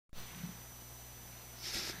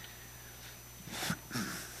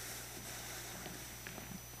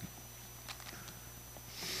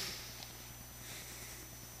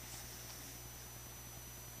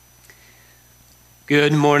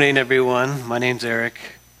Good morning, everyone. My name's Eric,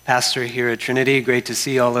 pastor here at Trinity. Great to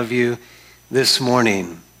see all of you this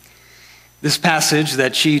morning. This passage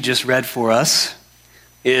that she just read for us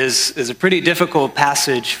is a pretty difficult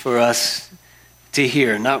passage for us to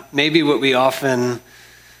hear. Not maybe what we often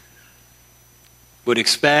would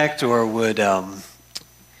expect or would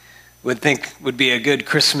think would be a good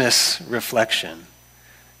Christmas reflection.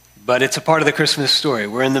 But it's a part of the Christmas story.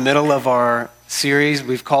 We're in the middle of our series.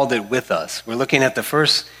 We've called it With Us. We're looking at the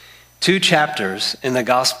first two chapters in the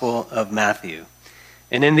Gospel of Matthew.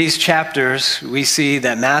 And in these chapters, we see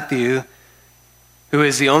that Matthew, who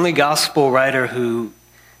is the only gospel writer who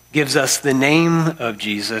gives us the name of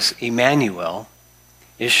Jesus, Emmanuel,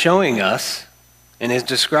 is showing us and is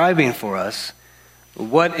describing for us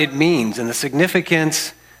what it means and the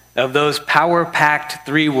significance of those power-packed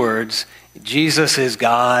three words, Jesus is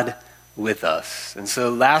God with us. And so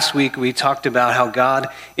last week we talked about how God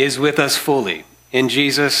is with us fully. In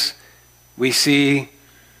Jesus, we see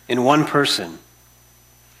in one person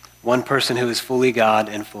who is fully God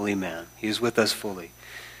and fully man. He is with us fully.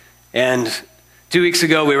 And 2 weeks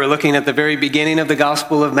ago, we were looking at the very beginning of the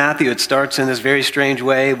Gospel of Matthew. It starts in this very strange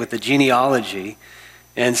way with the genealogy,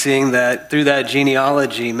 and seeing that through that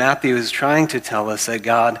genealogy, Matthew is trying to tell us that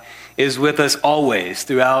God is with us always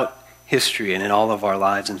throughout history and in all of our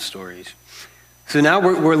lives and stories. So now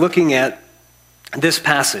we're looking at this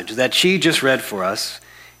passage that she just read for us.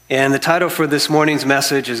 And the title for this morning's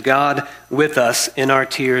message is God with us in our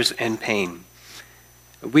tears and pain.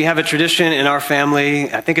 We have a tradition in our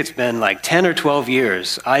family, I think it's been like 10 or 12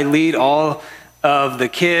 years. I lead all of the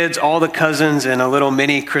kids, all the cousins in a little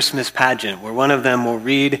mini Christmas pageant where one of them will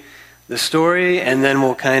read the story and then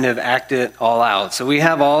we'll kind of act it all out. So we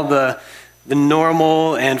have all the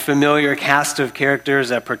normal and familiar cast of characters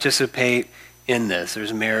that participate in this.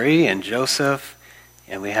 There's Mary and Joseph,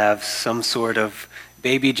 and we have some sort of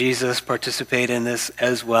baby Jesus participate in this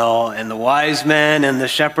as well, and the wise men and the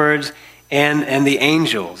shepherds and the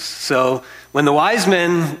angels. So when the wise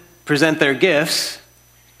men present their gifts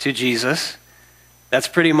to Jesus, that's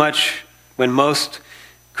pretty much when most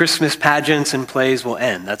Christmas pageants and plays will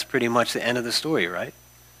end. That's pretty much the end of the story, right?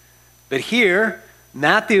 But here,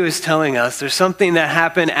 Matthew is telling us there's something that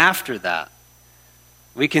happened after that.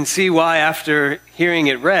 We can see why, after hearing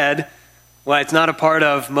it read, why it's not a part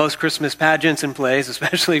of most Christmas pageants and plays,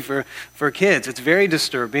 especially for kids. It's very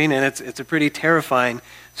disturbing, and it's a pretty terrifying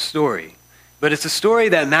story. But it's a story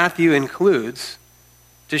that Matthew includes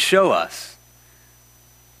to show us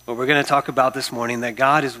what we're going to talk about this morning, that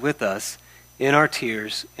God is with us in our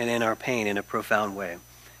tears and in our pain in a profound way.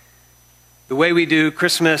 The way we do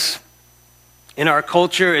Christmas in our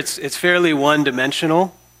culture, it's fairly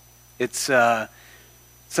one-dimensional. It's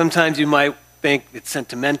sometimes you might think it's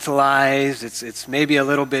sentimentalized. It's maybe a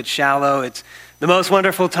little bit shallow. It's the most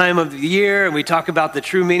wonderful time of the year, and we talk about the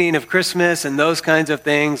true meaning of Christmas, and those kinds of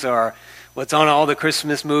things are what's on all the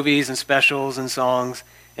Christmas movies and specials and songs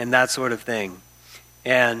and that sort of thing.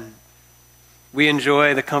 And we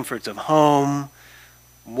enjoy the comforts of home,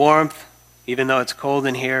 warmth, even though it's cold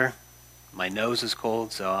in here. My nose is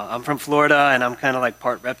cold, so I'm from Florida, and I'm kind of like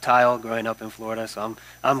part reptile growing up in Florida, so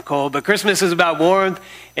I'm cold. But Christmas is about warmth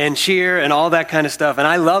and cheer and all that kind of stuff, and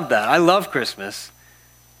I love that. I love Christmas.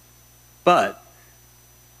 But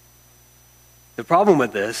the problem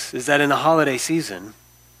with this is that in the holiday season,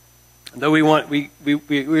 though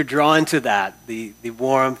we're drawn to that, the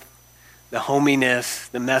warmth, the hominess,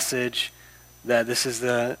 the message that this is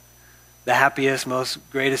the happiest, most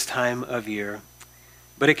greatest time of year.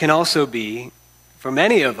 But it can also be, for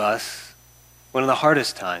many of us, one of the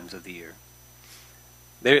hardest times of the year.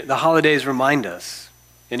 The holidays remind us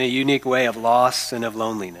in a unique way of loss and of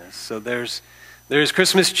loneliness. So there's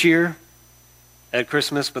Christmas cheer at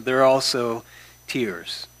Christmas, but there are also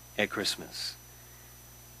tears at Christmas.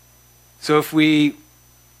 So if we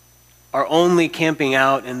are only camping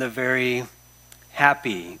out in the very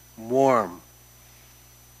happy, warm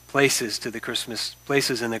places in the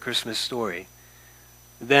Christmas story,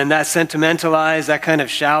 then that sentimentalized, that kind of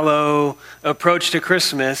shallow approach to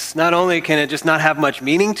Christmas, not only can it just not have much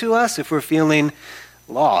meaning to us if we're feeling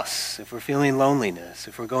loss, if we're feeling loneliness,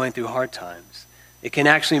 if we're going through hard times, it can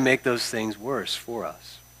actually make those things worse for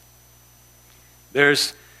us.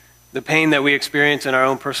 There's the pain that we experience in our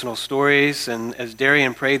own personal stories, and as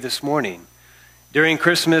Darian prayed this morning, during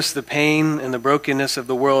Christmas, the pain and the brokenness of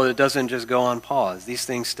the world, it doesn't just go on pause. These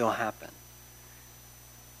things still happen.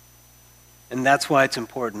 And that's why it's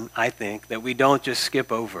important, I think, that we don't just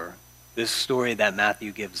skip over this story that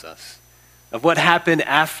Matthew gives us of what happened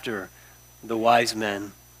after the wise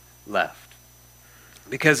men left.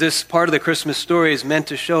 because this part of the Christmas story is meant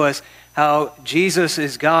to show us how Jesus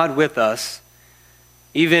is God with us,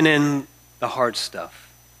 even in the hard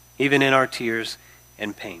stuff, even in our tears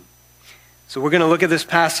and pain. So we're going to look at this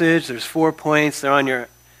passage. There's 4 points. They're on your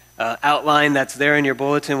outline that's there in your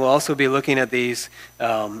bulletin. We'll also be looking at these.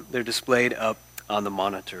 They're displayed up on the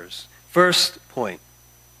monitors. First point,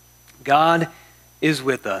 God is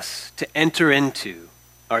with us to enter into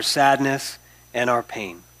our sadness and our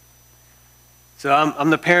pain. So I'm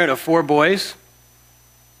the parent of 4 boys.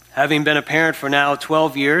 Having been a parent for now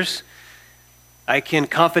 12 years, I can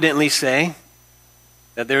confidently say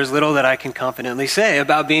that there's little that I can confidently say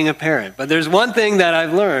about being a parent. But there's one thing that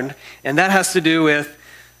I've learned, and that has to do with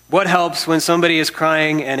what helps when somebody is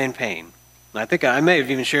crying and in pain. I think I may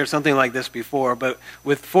have even shared something like this before, but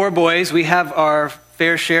with 4 boys, we have our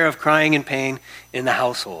fair share of crying and pain in the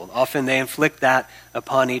household. Often they inflict that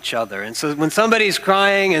upon each other. And so when somebody's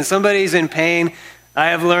crying and somebody's in pain, I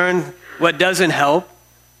have learned what doesn't help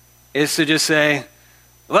is to just say,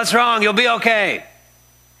 "What's wrong? You'll be okay."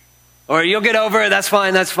 Or "You'll get over it. That's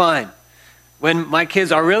fine. That's fine." When my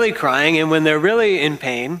kids are really crying and when they're really in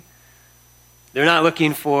pain, they're not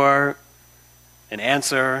looking for an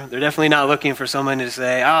answer. They're definitely not looking for someone to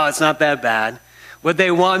say, "Oh, it's not that bad." What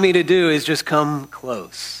they want me to do is just come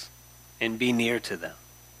close and be near to them,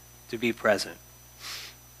 to be present.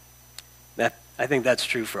 I think that's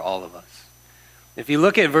true for all of us. If you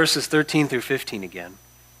look at verses 13 through 15 again,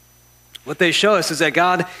 what they show us is that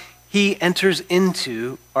God, he enters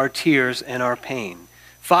into our tears and our pain.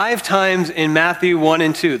 5 times in Matthew 1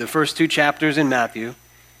 and 2, the first 2 chapters in Matthew,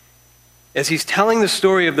 as he's telling the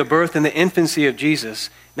story of the birth and the infancy of Jesus,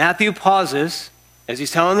 Matthew pauses as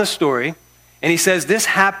he's telling the story, and he says this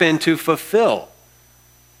happened to fulfill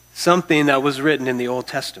something that was written in the Old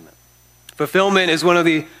Testament. Fulfillment is one of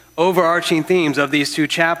the overarching themes of these 2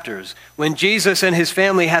 chapters. When Jesus and his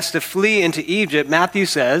family has to flee into Egypt, Matthew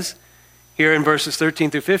says, here in verses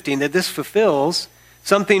 13 through 15, that this fulfills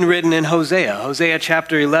something written in Hosea. Hosea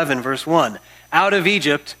chapter 11, verse 1. "Out of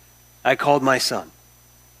Egypt I called my son."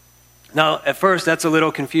 Now, at first, that's a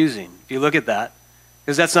little confusing if you look at that,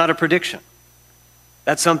 because that's not a prediction.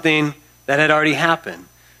 That's something that had already happened.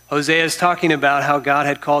 Hosea is talking about how God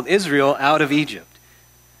had called Israel out of Egypt.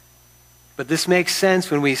 But this makes sense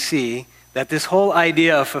when we see that this whole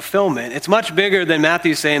idea of fulfillment, it's much bigger than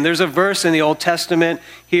Matthew saying there's a verse in the Old Testament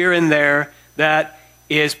here and there that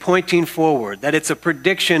is pointing forward, that it's a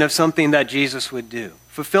prediction of something that Jesus would do.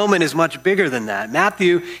 Fulfillment is much bigger than that.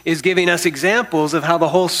 Matthew is giving us examples of how the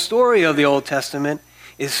whole story of the Old Testament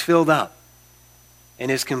is filled up and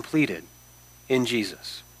is completed in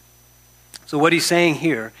Jesus. So what he's saying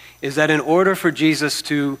here is that in order for Jesus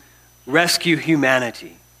to rescue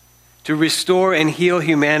humanity, to restore and heal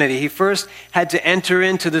humanity, he first had to enter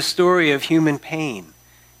into the story of human pain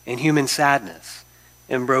and human sadness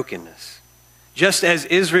and brokenness. Just as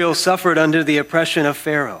Israel suffered under the oppression of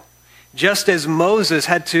Pharaoh, just as Moses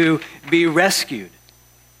had to be rescued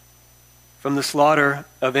from the slaughter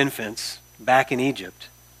of infants back in Egypt,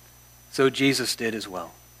 so Jesus did as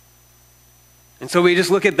well. And so we just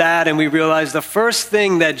look at that and we realize the first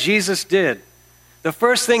thing that Jesus did, the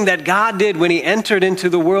first thing that God did when he entered into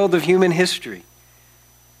the world of human history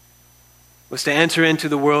was to enter into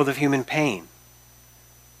the world of human pain,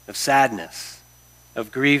 of sadness,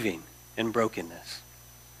 of grieving and brokenness.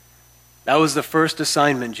 That was the first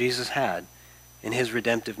assignment Jesus had in his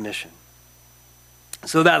redemptive mission.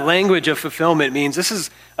 So that language of fulfillment means this is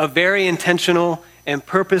a very intentional and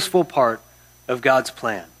purposeful part of God's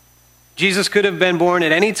plan. Jesus could have been born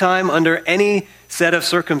at any time under any set of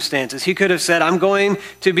circumstances. He could have said, "I'm going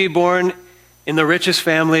to be born in the richest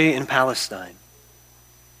family in Palestine.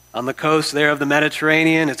 On the coast there of the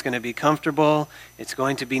Mediterranean, it's going to be comfortable, it's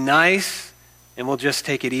going to be nice, and we'll just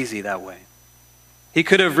take it easy that way." He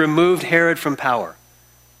could have removed Herod from power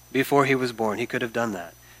before he was born. He could have done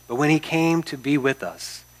that. But when he came to be with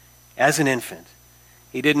us as an infant,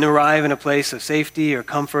 he didn't arrive in a place of safety or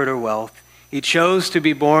comfort or wealth. He chose to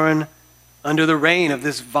be born under the reign of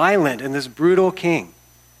this violent and this brutal king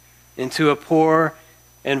into a poor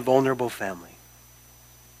and vulnerable family.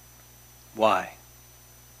 Why?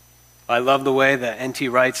 I love the way that N.T.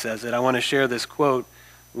 Wright says it. I want to share this quote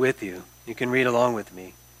with you. You can read along with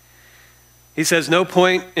me. He says, "No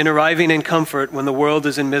point in arriving in comfort when the world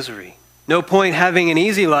is in misery. No point having an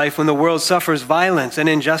easy life when the world suffers violence and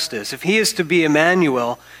injustice. If he is to be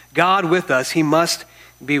Emmanuel, God with us, he must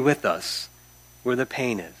be with us where the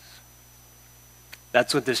pain is."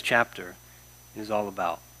 That's what this chapter is all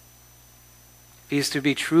about. If he is to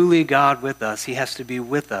be truly God with us, he has to be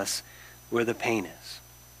with us where the pain is.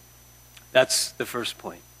 That's the first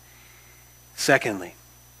point. Secondly,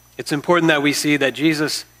 It's important that we see that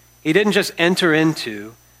Jesus, he didn't just enter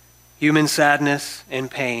into human sadness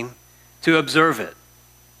and pain to observe it,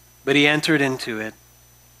 but he entered into it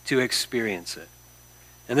to experience it.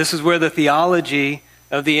 And this is where the theology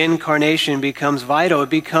of the incarnation becomes vital. It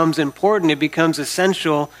becomes important. It becomes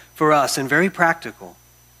essential for us and very practical.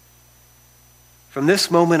 From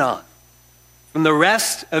this moment on, from the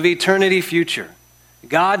rest of eternity future,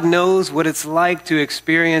 God knows what it's like to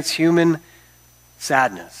experience human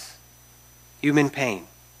sadness, human pain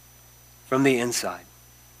from the inside.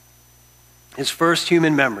 His first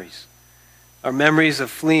human memories are memories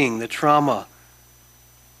of fleeing the trauma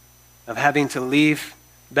of having to leave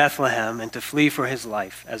Bethlehem and to flee for his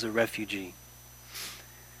life as a refugee.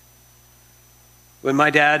 When my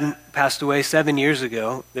dad passed away 7 years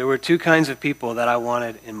ago, there were two kinds of people that I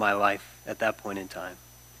wanted in my life at that point in time.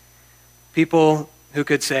 People who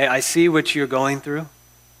could say, I see what you're going through,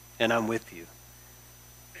 and I'm with you.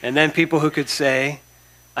 And then people who could say,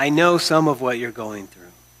 I know some of what you're going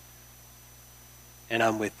through, and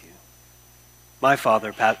I'm with you. My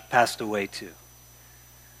father passed away too.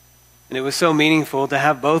 And it was so meaningful to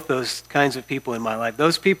have both those kinds of people in my life.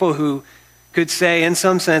 Those people who could say, in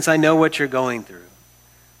some sense, I know what you're going through.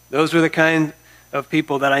 Those were the kind of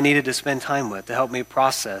people that I needed to spend time with to help me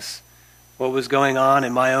process what was going on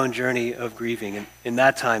in my own journey of grieving in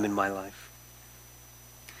that time in my life.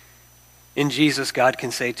 In Jesus, God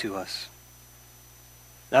can say to us,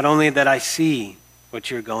 not only that I see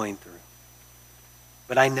what you're going through,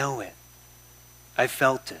 but I know it. I've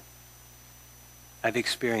felt it. I've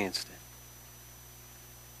experienced it.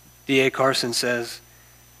 D.A. Carson says,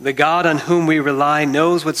 the God on whom we rely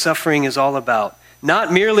knows what suffering is all about,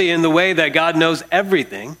 not merely in the way that God knows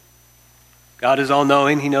everything. God is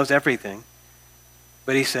all-knowing. He knows everything.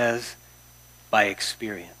 But he says, by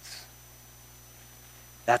experience.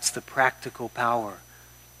 That's the practical power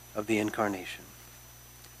of the incarnation.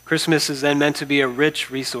 Christmas is then meant to be a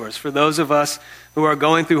rich resource for those of us who are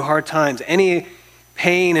going through hard times. Any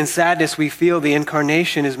pain and sadness we feel, the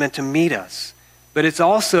incarnation is meant to meet us. But it's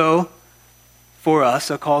also, for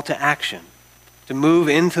us, a call to action, to move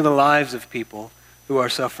into the lives of people who are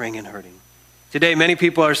suffering and hurting. Today, many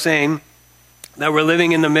people are saying that we're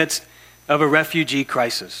living in the midst of a refugee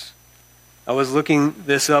crisis. I was looking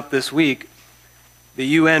this up this week. The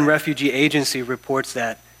UN Refugee Agency reports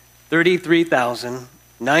that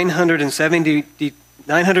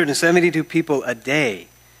 33,972 people a day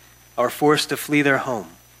are forced to flee their home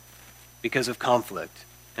because of conflict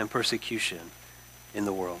and persecution in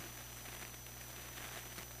the world.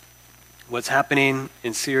 What's happening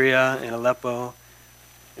in Syria and Aleppo,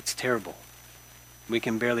 it's terrible. We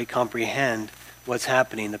can barely comprehend what's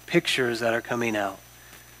happening. The pictures that are coming out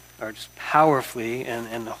are just powerfully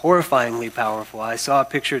and horrifyingly powerful. I saw a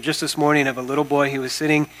picture just this morning of a little boy. He was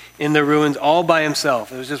sitting in the ruins all by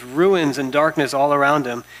himself. There was just ruins and darkness all around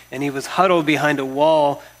him, and he was huddled behind a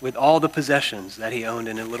wall with all the possessions that he owned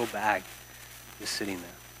in a little bag, just sitting there.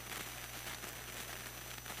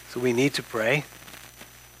 So we need to pray.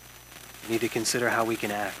 We need to consider how we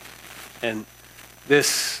can act. And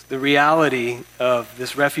the reality of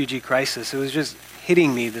this refugee crisis, it was just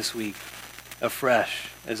hitting me this week afresh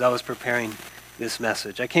as I was preparing this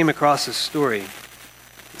message. I came across this story.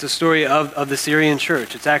 It's a story of the Syrian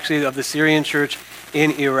church. It's actually of the Syrian church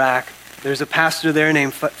in Iraq. There's a pastor there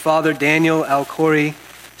named Father Daniel Al-Khoury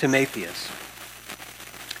Timotheus.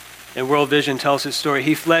 And World Vision tells his story.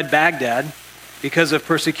 He fled Baghdad because of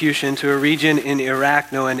persecution to a region in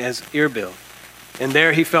Iraq known as Erbil. And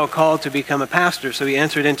there he felt called to become a pastor, so he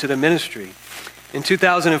entered into the ministry. In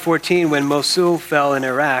 2014, when Mosul fell in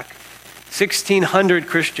Iraq, 1,600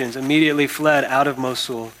 Christians immediately fled out of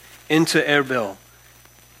Mosul into Erbil.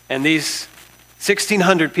 And these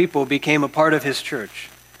 1,600 people became a part of his church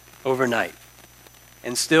overnight.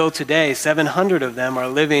 And still today, 700 of them are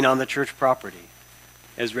living on the church property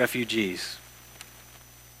as refugees.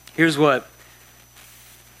 Here's what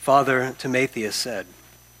Father Timotheus said.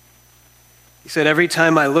 He said, every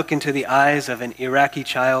time I look into the eyes of an Iraqi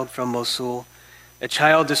child from Mosul, a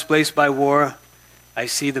child displaced by war, I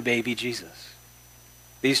see the baby Jesus.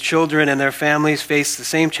 These children and their families face the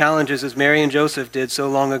same challenges as Mary and Joseph did so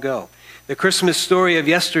long ago. The Christmas story of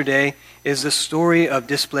yesterday is the story of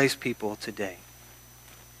displaced people today.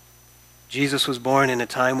 Jesus was born in a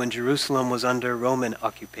time when Jerusalem was under Roman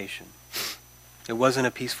occupation. It wasn't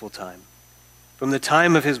a peaceful time. From the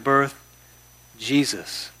time of his birth,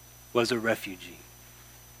 Jesus was a refugee.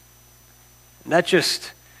 And that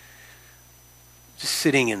just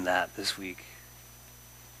sitting in that this week,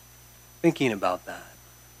 thinking about that.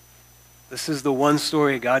 This is the one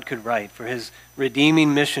story God could write for his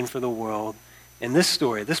redeeming mission for the world. in this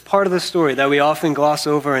story, this part of the story that we often gloss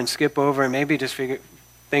over and skip over and maybe just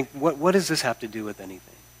think, what does this have to do with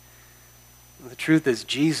anything? The truth is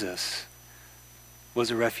Jesus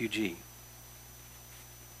was a refugee.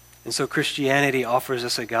 And so Christianity offers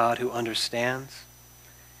us a God who understands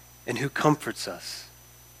and who comforts us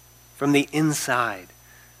from the inside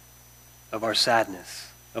of our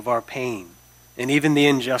sadness, of our pain, and even the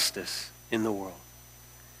injustice in the world.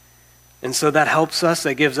 And so that helps us,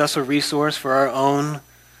 that gives us a resource for our own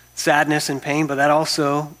sadness and pain, but that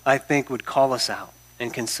also, I think, would call us out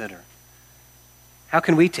and consider, how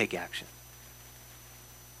can we take action?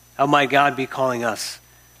 How might God be calling us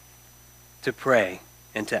to pray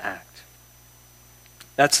and to act?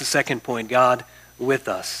 That's the second point, God with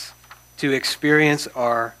us, to experience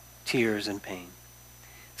our tears and pain.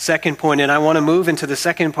 Second point, and I want to move into the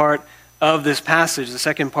second part of this passage, the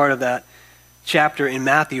second part of that chapter in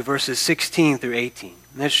Matthew, verses 16 through 18.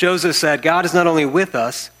 And it shows us that God is not only with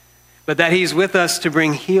us, but that he's with us to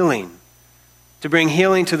bring healing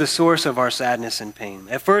to the source of our sadness and pain.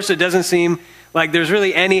 At first, it doesn't seem like there's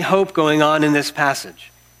really any hope going on in this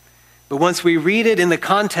passage. But once we read it in the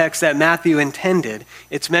context that Matthew intended,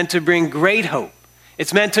 it's meant to bring great hope.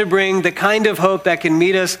 It's meant to bring the kind of hope that can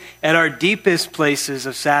meet us at our deepest places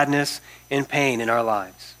of sadness and pain in our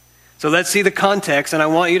lives. So let's see the context, and I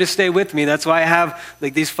want you to stay with me. That's why I have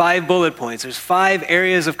these 5 bullet points. There's 5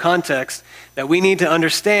 areas of context that we need to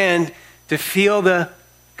understand to feel the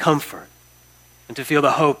comfort and to feel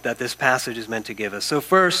the hope that this passage is meant to give us. So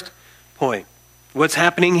first point, what's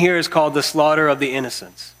happening here is called the slaughter of the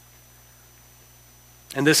innocents.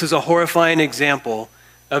 And this is a horrifying example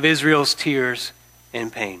of Israel's tears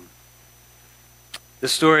and pain. The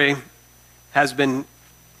story has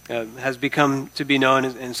become to be known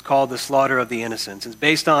and is called the slaughter of the innocents. It's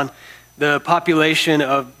based on the population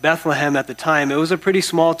of Bethlehem at the time. It was a pretty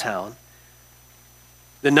small town.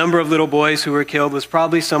 The number of little boys who were killed was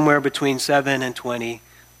probably somewhere between 7 and 20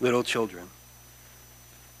 little children.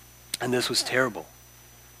 And this was terrible.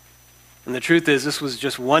 And the truth is, this was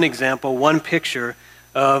just one example, one picture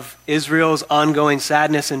of Israel's ongoing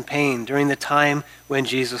sadness and pain during the time when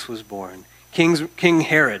Jesus was born. King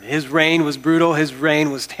Herod, his reign was brutal, his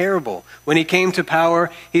reign was terrible. When he came to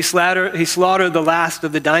power, he slaughtered the last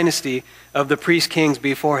of the dynasty of the priest kings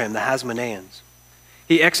before him, the Hasmoneans.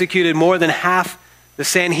 He executed more than half the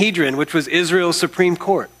Sanhedrin, which was Israel's supreme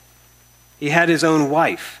court. He had his own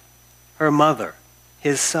wife, her mother,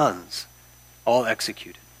 his sons, all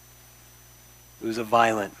executed. He was a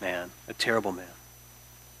violent man, a terrible man.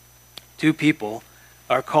 2 people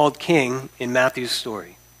are called king in Matthew's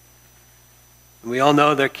story. We all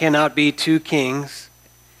know there cannot be 2 kings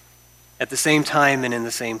at the same time and in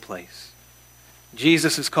the same place.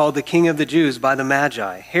 Jesus is called the King of the Jews by the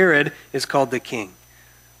Magi. Herod is called the king.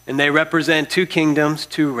 And they represent 2 kingdoms,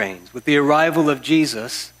 2 reigns. With the arrival of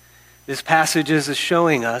Jesus, this passage is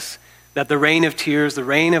showing us that the reign of tears, the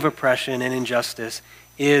reign of oppression and injustice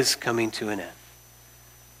is coming to an end.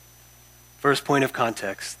 First point of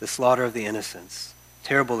context, the slaughter of the innocents.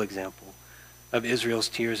 Terrible example of Israel's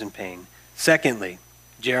tears and pain. Secondly,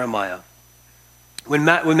 Jeremiah. When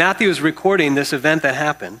Matthew is recording this event that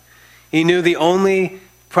happened, he knew the only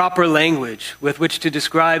proper language with which to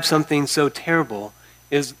describe something so terrible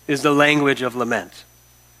is the language of lament.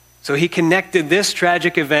 So he connected this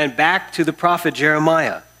tragic event back to the prophet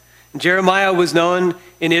Jeremiah. Jeremiah was known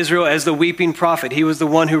in Israel as the weeping prophet. He was the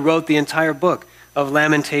one who wrote the entire book of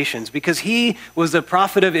Lamentations because he was the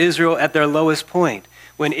prophet of Israel at their lowest point.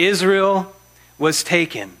 When Israel was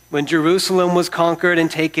taken, when Jerusalem was conquered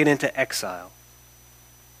and taken into exile,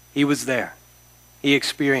 he was there. He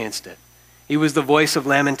experienced it. He was the voice of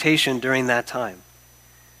lamentation during that time.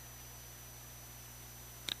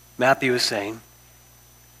 Matthew is saying,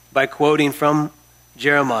 by quoting from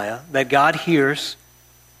Jeremiah, that God hears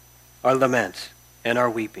our lament and our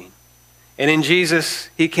weeping. And in Jesus,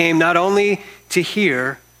 he came not only to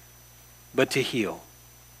hear, but to heal.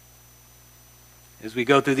 As we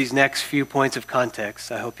go through these next few points of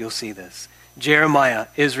context, I hope you'll see this. Jeremiah,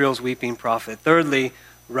 Israel's weeping prophet. Thirdly,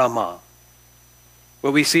 Ramah.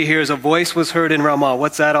 What we see here is a voice was heard in Ramah.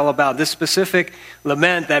 What's that all about? This specific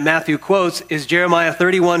lament that Matthew quotes is Jeremiah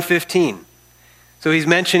 31:15. So he's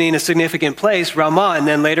mentioning a significant place, Ramah, and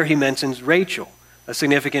then later he mentions Rachel, a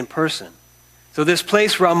significant person. So this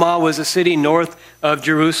place, Ramah, was a city north of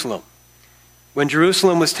Jerusalem. When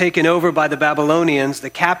Jerusalem was taken over by the Babylonians, the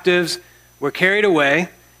captives were carried away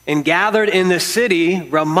and gathered in the city,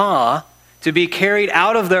 Ramah, to be carried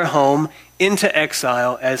out of their home into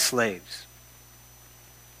exile as slaves.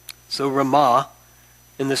 So Ramah,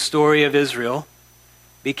 in the story of Israel,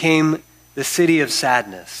 became the city of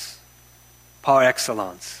sadness, par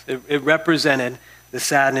excellence. It represented the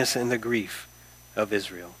sadness and the grief of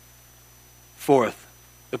Israel. Fourth,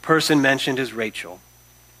 the person mentioned is Rachel,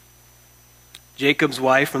 Jacob's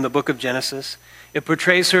wife from the book of Genesis. It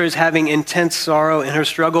portrays her as having intense sorrow in her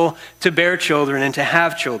struggle to bear children and to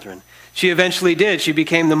have children. She eventually did. She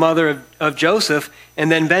became the mother of Joseph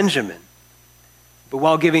and then Benjamin. But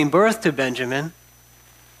while giving birth to Benjamin,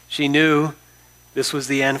 she knew this was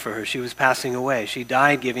the end for her. She was passing away. She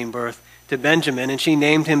died giving birth to Benjamin, and she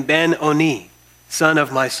named him Ben-Oni, son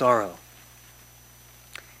of my sorrow.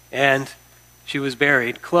 And she was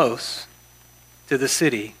buried close to the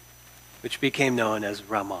city which became known as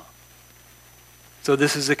Ramah. So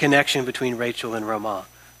this is the connection between Rachel and Ramah.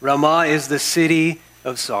 Ramah is the city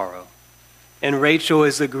of sorrow, and Rachel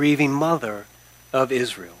is the grieving mother of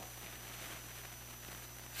Israel.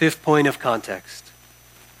 Fifth point of context.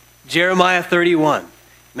 Jeremiah 31.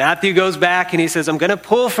 Matthew goes back and he says, I'm going to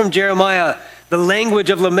pull from Jeremiah the language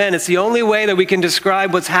of lament. It's the only way that we can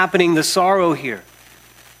describe what's happening, the sorrow here.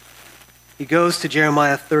 He goes to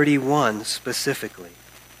Jeremiah 31 specifically.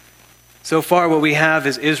 So far what we have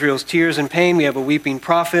is Israel's tears and pain. We have a weeping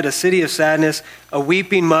prophet, a city of sadness, a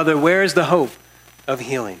weeping mother. Where is the hope of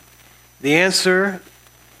healing? The answer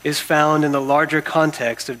is found in the larger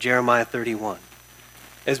context of Jeremiah 31.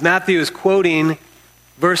 As Matthew is quoting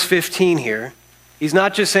verse 15 here, he's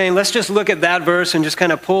not just saying, let's just look at that verse and just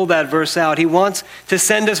kind of pull that verse out. He wants to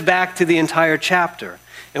send us back to the entire chapter.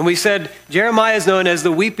 And we said Jeremiah is known as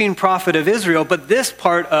the weeping prophet of Israel, but this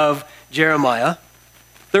part of Jeremiah,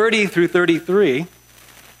 30 through 33,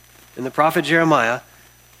 in the prophet Jeremiah,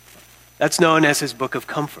 that's known as his book of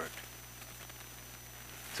comfort.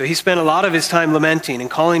 So he spent a lot of his time lamenting and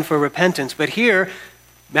calling for repentance. But here,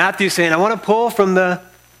 Matthew's saying, I want to pull from the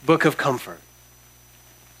book of comfort.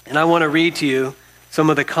 And I want to read to you some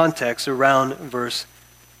of the context around verse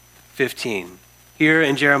 15. Here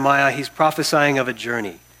in Jeremiah, he's prophesying of a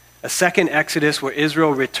journey, a second Exodus where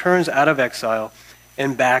Israel returns out of exile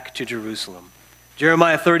and back to Jerusalem.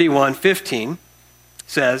 Jeremiah 31:15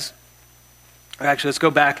 says, or actually let's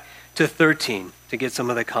go back to 13 to get some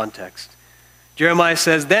of the context. Jeremiah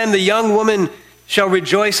says, Then the young woman shall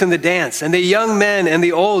rejoice in the dance, and the young men and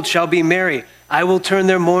the old shall be merry. I will turn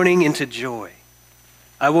their mourning into joy.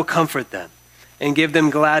 I will comfort them and give them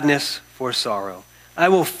gladness for sorrow. I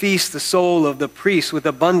will feast the soul of the priests with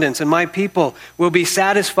abundance, and my people will be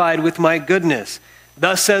satisfied with my goodness.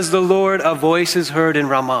 Thus says the Lord, a voice is heard in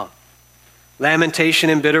Ramah. Lamentation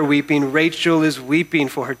and bitter weeping. Rachel is weeping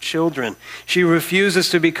for her children. She refuses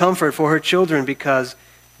to be comforted for her children because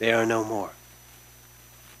they are no more.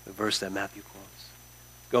 The verse that Matthew quotes.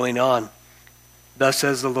 Going on, thus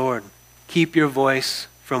says the Lord, keep your voice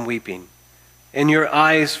from weeping and your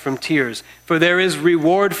eyes from tears, for there is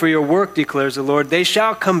reward for your work, declares the Lord. They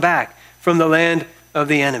shall come back from the land of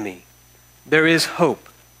the enemy. There is hope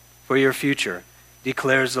for your future,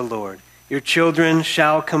 declares the Lord. Your children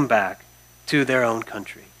shall come back to their own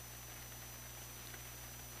country.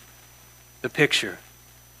 The picture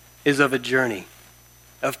is of a journey,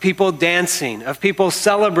 of people dancing, of people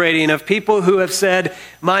celebrating, of people who have said,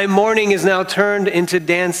 my mourning is now turned into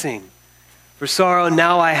dancing. For sorrow,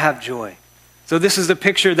 now I have joy. So this is the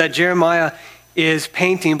picture that Jeremiah is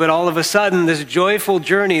painting, but all of a sudden, this joyful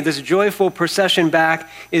journey, this joyful procession back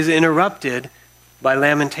is interrupted by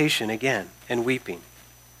lamentation again and weeping.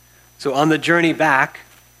 So on the journey back,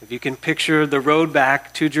 if you can picture the road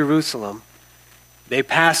back to Jerusalem, they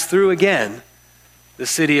pass through again the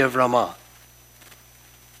city of Ramah.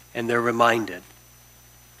 And they're reminded.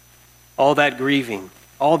 All that grieving,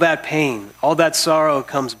 all that pain, all that sorrow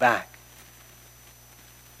comes back.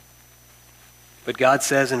 But God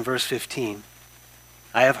says in verse 15,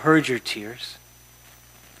 I have heard your tears.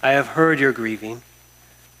 I have heard your grieving.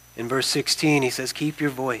 In verse 16, he says, keep your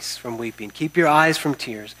voice from weeping. Keep your eyes from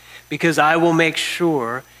tears, because I will make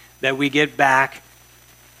sure that we get back.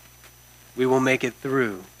 We will make it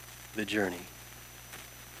through the journey.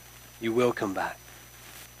 You will come back.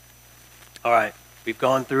 All right, we've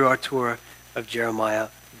gone through our tour of Jeremiah.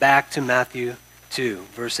 Back to Matthew 2,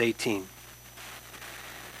 verse 18.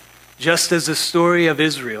 Just as the story of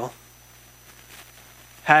Israel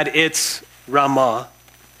had its Ramah,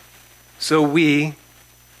 so we,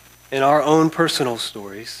 in our own personal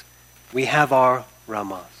stories, we have our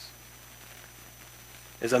Ramahs.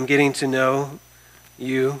 As I'm getting to know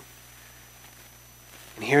you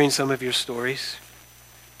and hearing some of your stories,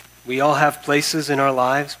 we all have places in our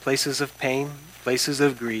lives, places of pain, places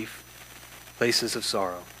of grief, places of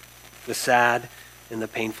sorrow, the sad and the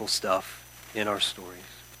painful stuff in our stories.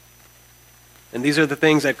 And these are the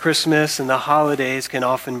things that Christmas and the holidays can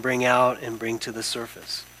often bring out and bring to the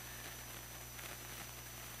surface.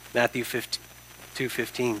 Matthew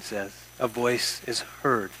 2:15 says, a voice is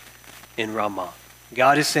heard in Ramah.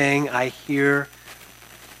 God is saying, I hear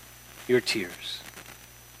your tears.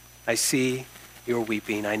 I see your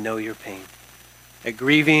weeping. I know your pain. That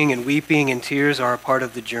grieving and weeping and tears are a part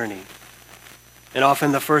of the journey. And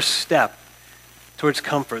often the first step towards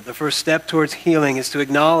comfort, the first step towards healing is to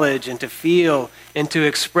acknowledge and to feel and to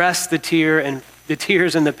express the tears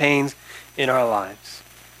and the pains in our lives.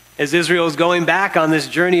 As Israel is going back on this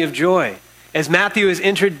journey of joy, as Matthew is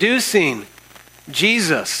introducing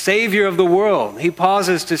Jesus, Savior of the world, he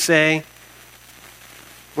pauses to say,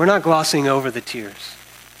 we're not glossing over the tears.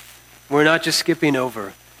 We're not just skipping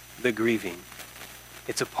over the grieving.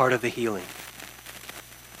 It's a part of the healing.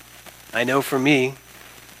 I know for me,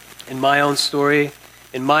 in my own story,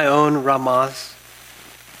 in my own Ramahs,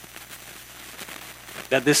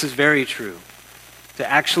 that this is very true. To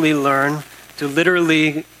actually learn to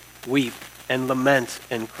literally weep and lament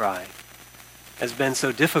and cry has been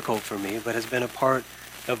so difficult for me, but has been a part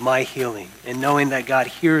of my healing. And knowing that God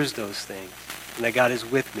hears those things and that God is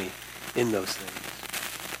with me in those things.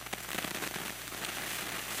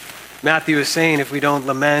 Matthew is saying if we don't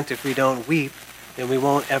lament, if we don't weep, then we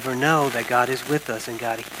won't ever know that God is with us and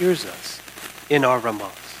God hears us in our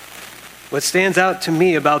Ramahs. What stands out to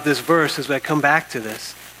me about this verse as I come back to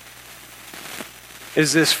this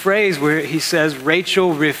is this phrase where he says,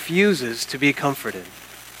 Rachel refuses to be comforted.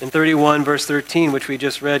 In 31 verse 13, which we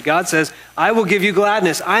just read, God says, I will give you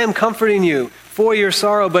gladness. I am comforting you for your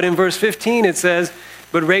sorrow. But in verse 15 it says,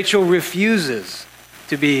 but Rachel refuses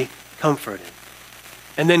to be comforted.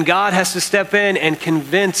 And then God has to step in and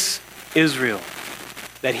convince Israel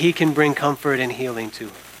that he can bring comfort and healing to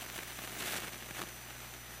her.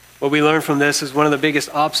 What we learn from this is one of the biggest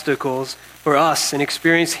obstacles for us in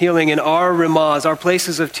experience healing in our Ramahs, our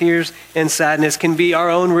places of tears and sadness, can be our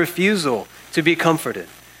own refusal to be comforted.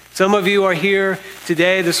 Some of you are here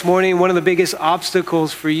today, this morning, one of the biggest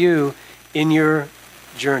obstacles for you in your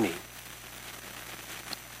journey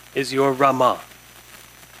is your Ramah.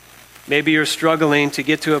 Maybe you're struggling to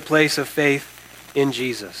get to a place of faith in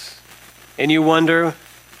Jesus. And you wonder,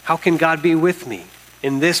 how can God be with me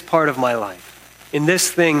in this part of my life, in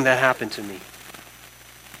this thing that happened to me?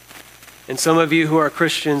 And some of you who are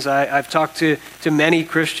Christians, I've talked to many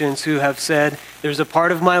Christians who have said, there's a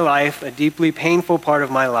part of my life, a deeply painful part of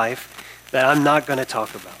my life, that I'm not going to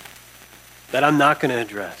talk about, that I'm not going to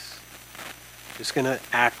address. Just going to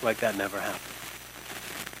act like that never happened.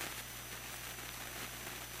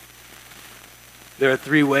 There are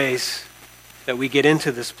 3 ways that we get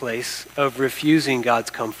into this place of refusing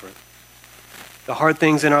God's comfort. The hard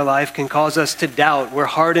things in our life can cause us to doubt. We're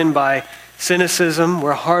hardened by cynicism.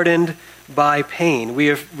 We're hardened by pain.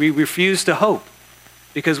 We refuse to hope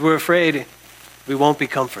because we're afraid we won't be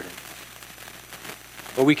comforted.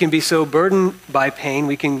 Or we can be so burdened by pain,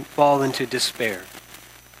 we can fall into despair.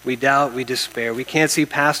 We doubt, we despair. We can't see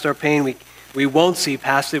past our pain. We won't see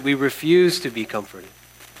past it. We refuse to be comforted.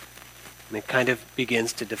 And it kind of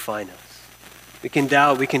begins to define us. We can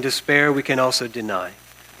doubt, we can despair, we can also deny.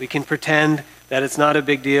 We can pretend that it's not a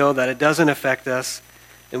big deal, that it doesn't affect us,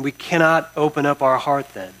 and we cannot open up our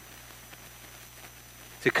heart then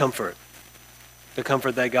to comfort, the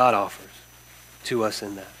comfort that God offers to us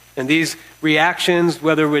in that. And these reactions,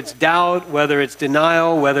 whether it's doubt, whether it's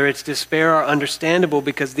denial, whether it's despair, are understandable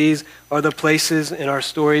because these are the places in our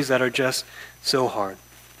stories that are just so hard.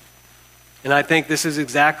 And I think this is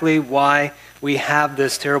exactly why we have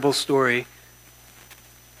this terrible story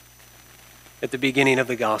at the beginning of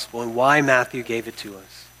the gospel and why Matthew gave it to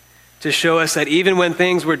us. To show us that even when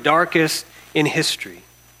things were darkest in history,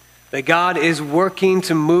 that God is working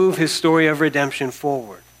to move his story of redemption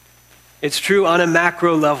forward. It's true on a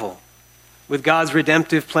macro level with God's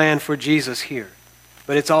redemptive plan for Jesus here,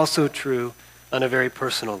 but it's also true on a very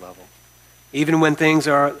personal level. Even when things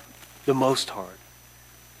are the most hard,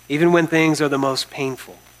 even when things are the most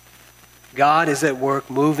painful, God is at work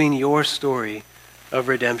moving your story of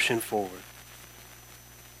redemption forward.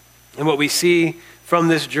 And what we see from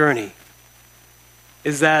this journey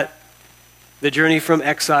is that the journey from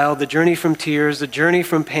exile, the journey from tears, the journey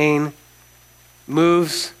from pain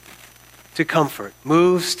moves to comfort,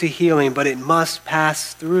 moves to healing, but it must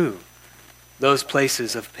pass through those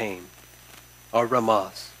places of pain, our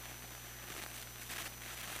Ramahs.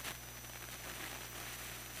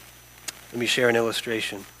 Let me share an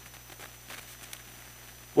illustration.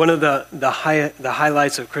 One of the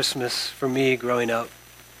highlights of Christmas for me growing up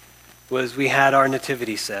was we had our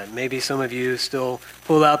nativity set. Maybe some of you still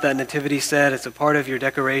pull out that nativity set. It's a part of your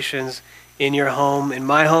decorations in your home. In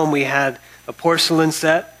my home, we had a porcelain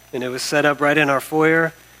set, and it was set up right in our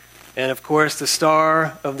foyer. And of course, the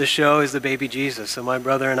star of the show is the baby Jesus. So my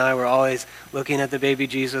brother and I were always looking at the baby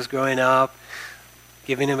Jesus growing up,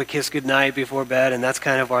 giving him a kiss goodnight before bed, and that's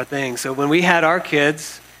kind of our thing. So when we had our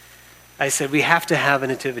kids, I said, we have to have a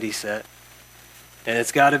nativity set. And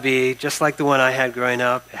it's got to be, just like the one I had growing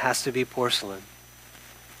up, it has to be porcelain.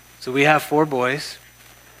 So we have 4 boys.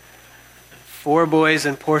 4 boys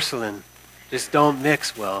and porcelain just don't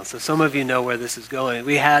mix well. So some of you know where this is going.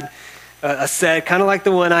 We had a set, kind of like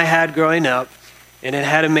the one I had growing up, and it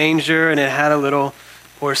had a manger and it had a little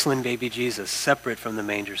porcelain baby Jesus separate from the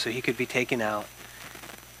manger so he could be taken out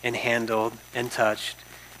and handled and touched.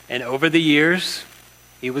 And over the years,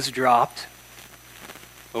 he was dropped.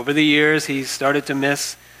 Over the years, he started to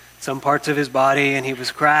miss some parts of his body, and he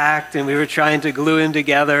was cracked, and we were trying to glue him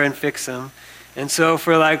together and fix him. And so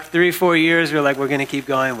for like 3-4 years, we were like, we're going to keep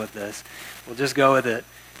going with this. We'll just go with it.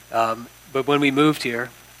 But when we moved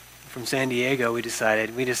here from San Diego, we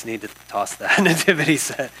decided we just need to toss that nativity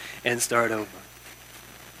set and start over.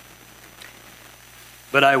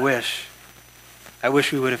 But I wish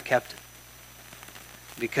we would have kept it.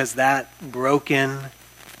 Because that broken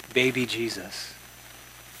baby Jesus,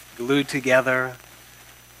 glued together,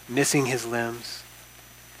 missing his limbs,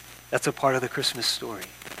 that's a part of the Christmas story.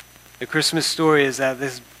 The Christmas story is that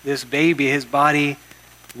this baby, his body,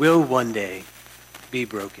 will one day be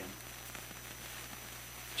broken.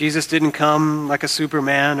 Jesus didn't come like a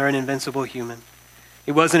Superman or an invincible human.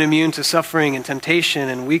 He wasn't immune to suffering and temptation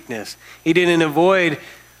and weakness. He didn't avoid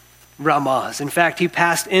Ramahs. In fact, he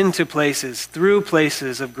passed through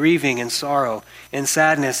places of grieving and sorrow and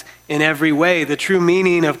sadness in every way. The true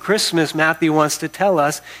meaning of Christmas, Matthew wants to tell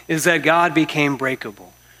us, is that God became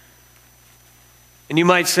breakable. And you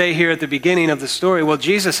might say here at the beginning of the story, well,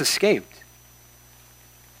 Jesus escaped.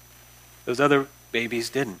 Those other babies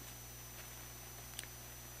didn't.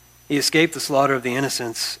 He escaped the slaughter of the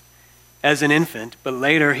innocents as an infant, but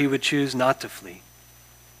later he would choose not to flee.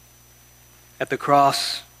 At the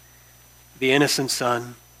cross, the innocent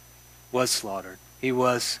son was slaughtered. He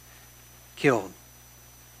was killed.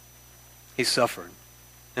 He suffered.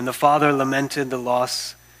 And the Father lamented the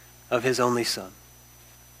loss of his only son.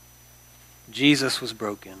 Jesus was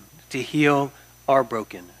broken to heal our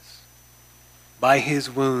brokenness. By his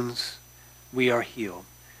wounds we are healed,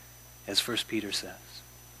 as 1 Peter says.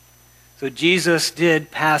 So Jesus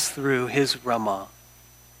did pass through his Ramah.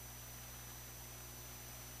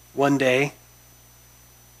 One day,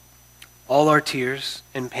 all our tears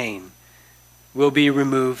and pain will be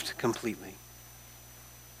removed completely.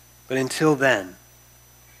 But until then,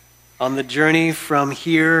 on the journey from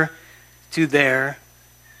here to there,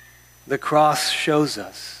 the cross shows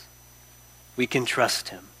us we can trust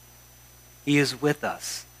him. He is with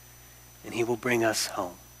us, and he will bring us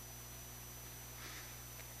home.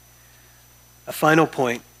 A final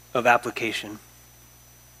point of application,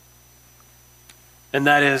 and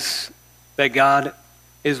that is that God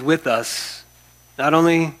is with us not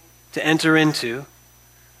only to enter into,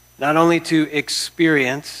 not only to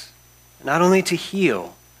experience, not only to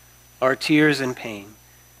heal our tears and pain,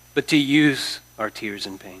 but to use our tears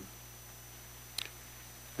and pain.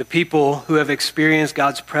 The people who have experienced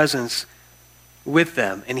God's presence with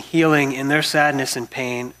them and healing in their sadness and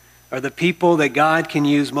pain are the people that God can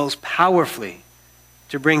use most powerfully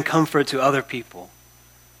to bring comfort to other people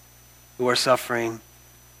who are suffering,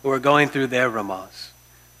 who are going through their Ramahs.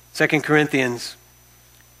 2 Corinthians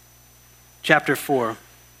chapter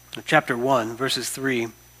 1, verses 3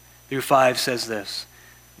 through 5 says this: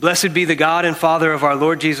 Blessed be the God and Father of our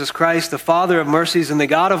Lord Jesus Christ, the Father of mercies and the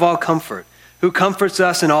God of all comfort, who comforts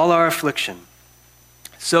us in all our affliction,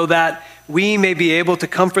 so that we may be able to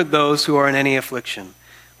comfort those who are in any affliction,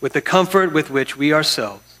 with the comfort with which we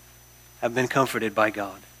ourselves have been comforted by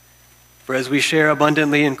God. For as we share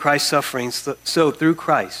abundantly in Christ's sufferings, so through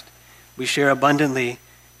Christ we share abundantly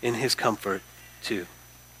in his comfort too.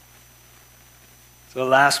 So the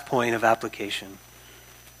last point of application.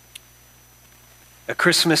 A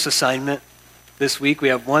Christmas assignment this week. We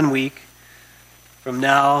have 1 week from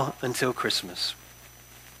now until Christmas.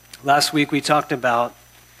 Last week we talked about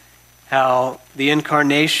how the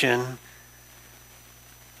incarnation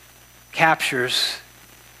captures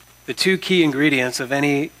the 2 key ingredients of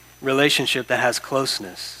any relationship that has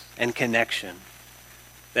closeness and connection.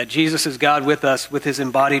 That Jesus is God with us with his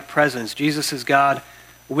embodied presence. Jesus is God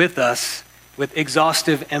with us with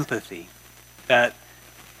exhaustive empathy. That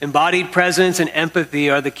embodied presence and empathy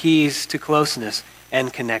are the keys to closeness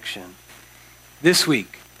and connection. This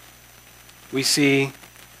week, we see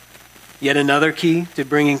yet another key to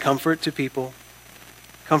bringing comfort to people,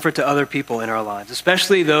 comfort to other people in our lives,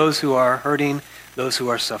 especially those who are hurting, those who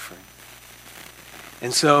are suffering.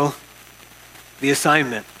 And so the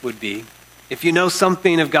assignment would be, if you know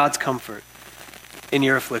something of God's comfort in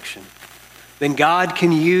your affliction, then God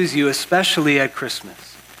can use you, especially at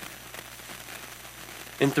Christmas,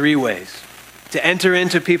 in 3 ways. To enter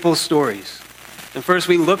into people's stories. And first,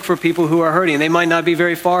 we look for people who are hurting. They might not be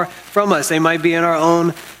very far from us. They might be in our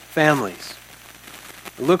own families.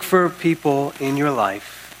 Look for people in your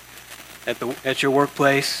life, at your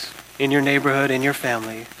workplace, in your neighborhood, in your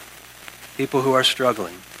family, people who are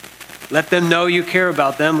struggling. Let them know you care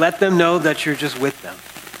about them. Let them know that you're just with them.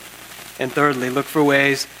 And thirdly, look for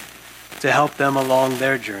ways to help them along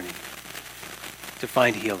their journey to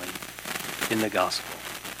find healing in the gospel.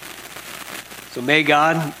 So may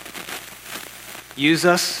God use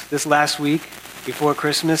us this last week before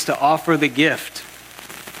Christmas to offer the gift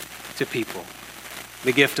to people,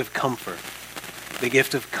 the gift of comfort, the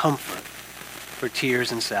gift of comfort for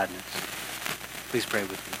tears and sadness. Please pray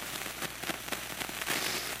with me.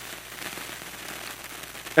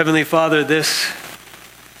 Heavenly Father, this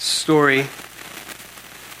story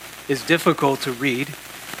is difficult to read,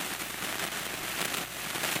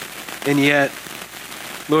 and yet,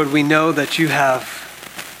 Lord, we know that you have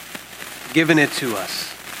given it to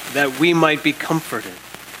us, that we might be comforted,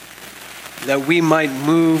 that we might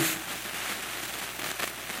move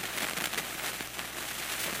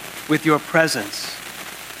with your presence,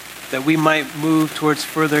 that we might move towards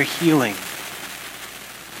further healing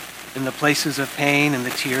in the places of pain and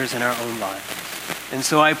the tears in our own lives. And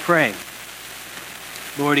so I pray,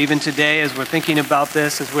 Lord, even today as we're thinking about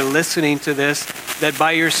this, as we're listening to this, that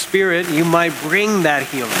by your Spirit you might bring that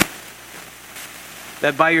healing.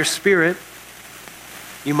 That by your Spirit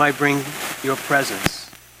you might bring your presence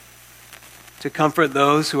to comfort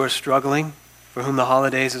those who are struggling, for whom the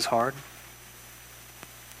holidays is hard.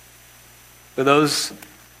 For those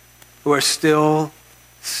who are still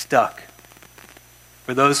stuck,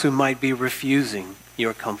 for those who might be refusing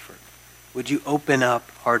your comfort, would you open up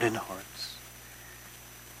hardened hearts?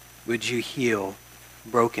 Would you heal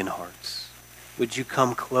broken hearts? Would you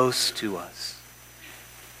come close to us?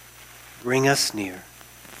 Bring us near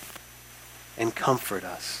and comfort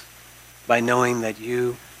us by knowing that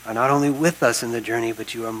you are not only with us in the journey,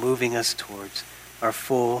 but you are moving us towards our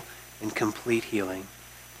full and complete healing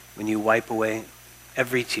when you wipe away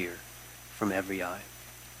every tear from every eye.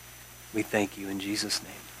 We thank you in Jesus'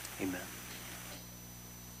 name. Amen.